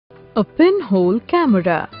A pinhole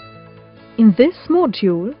camera. In this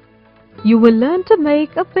module, you will learn to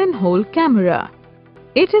make a pinhole camera.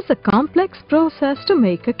 It is a complex process to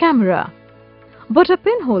make a camera, but a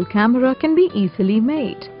pinhole camera can be easily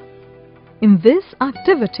made. In this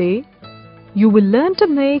activity, you will learn to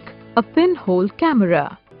make a pinhole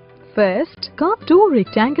camera. First, cut two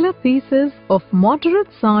rectangular pieces of moderate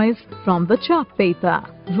size from the chart paper.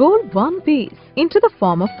 Roll one piece into the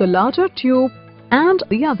form of the larger tube and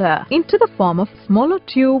the other into the form of smaller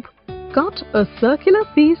tube. Cut a circular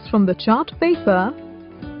piece from the chart paper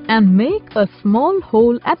and make a small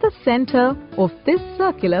hole at the center of this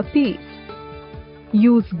circular piece.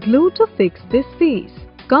 Use glue to fix this piece.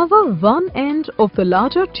 Cover one end of the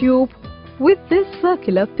larger tube with this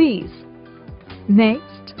circular piece.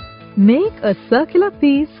 Next, make a circular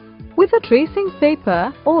piece with a tracing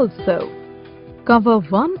paper also. Cover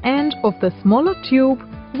one end of the smaller tube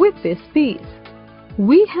with this piece.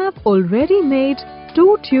 We have already made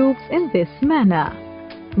two tubes in this manner.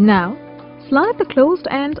 Now, slide the closed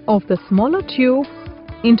end of the smaller tube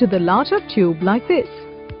into the larger tube like this.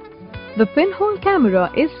 The pinhole camera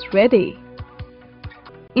is ready.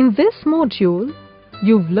 In this module,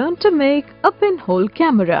 you've learned to make a pinhole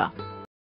camera.